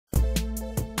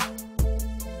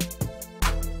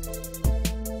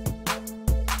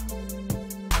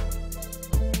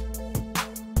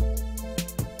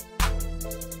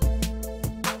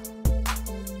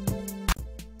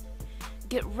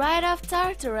Right off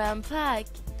tartar and plaque,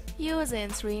 using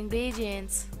 3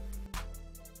 ingredients.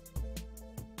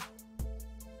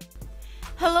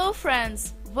 Hello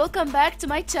friends, welcome back to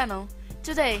my channel.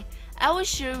 Today I will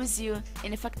share with you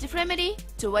an effective remedy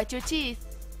to whiten your teeth.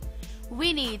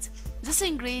 We need this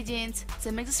ingredient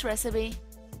to make this recipe: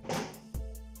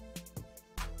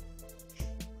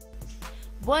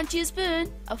 1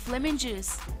 teaspoon of lemon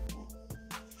juice,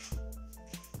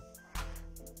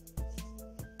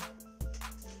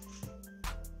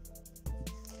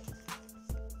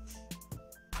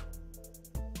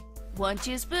 1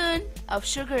 teaspoon of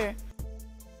sugar,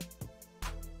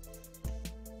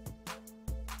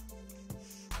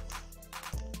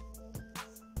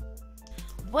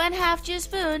 1/2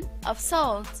 teaspoon of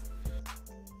salt,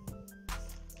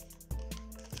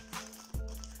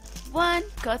 1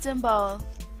 cotton ball.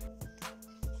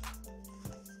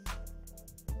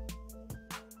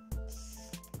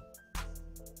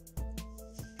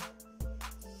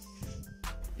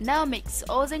 Now mix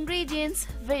all the ingredients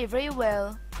very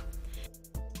well.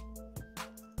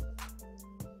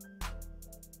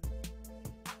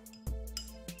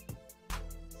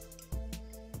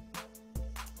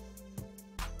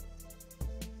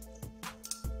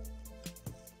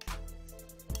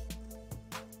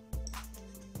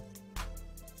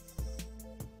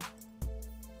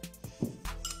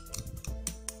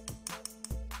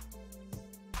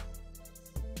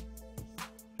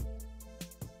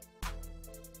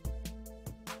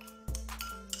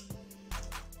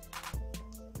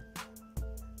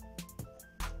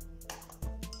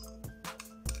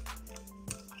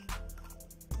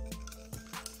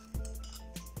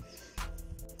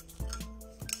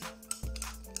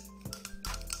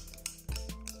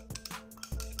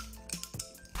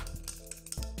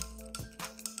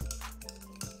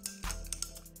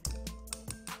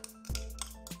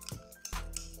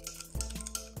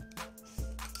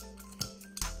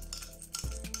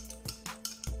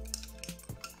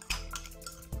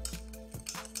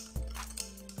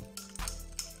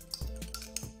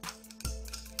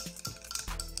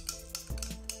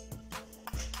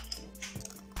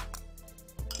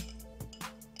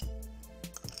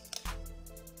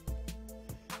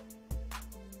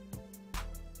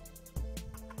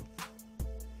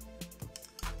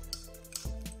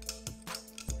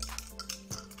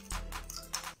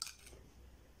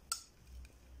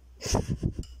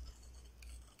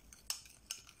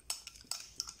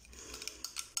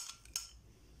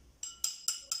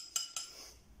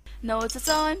 Now it's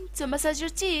time to massage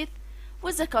your teeth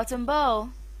with the cotton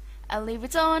ball and leave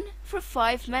it on for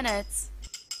 5 minutes.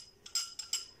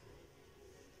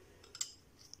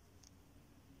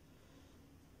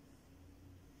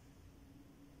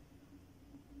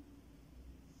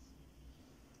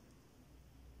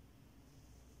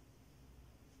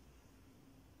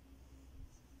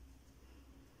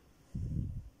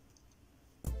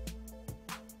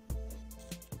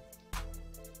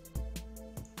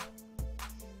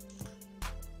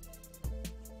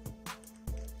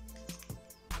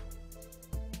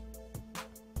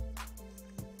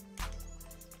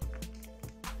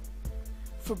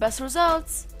 For best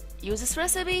results, use this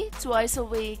recipe twice a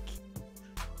week.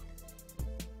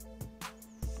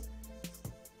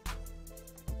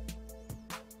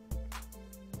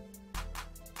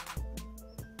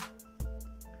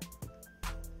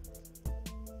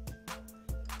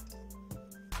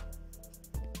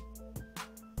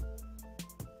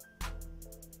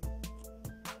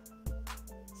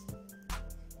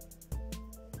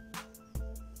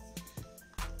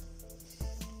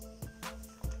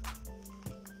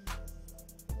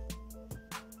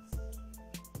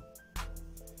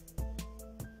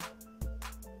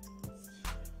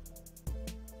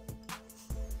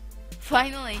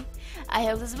 Finally, I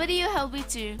hope this video helped you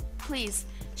too. Please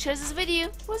share this video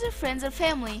with your friends and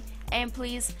family, and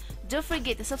please don't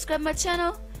forget to subscribe my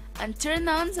channel and turn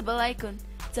on the bell icon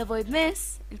to avoid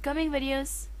miss incoming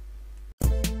videos.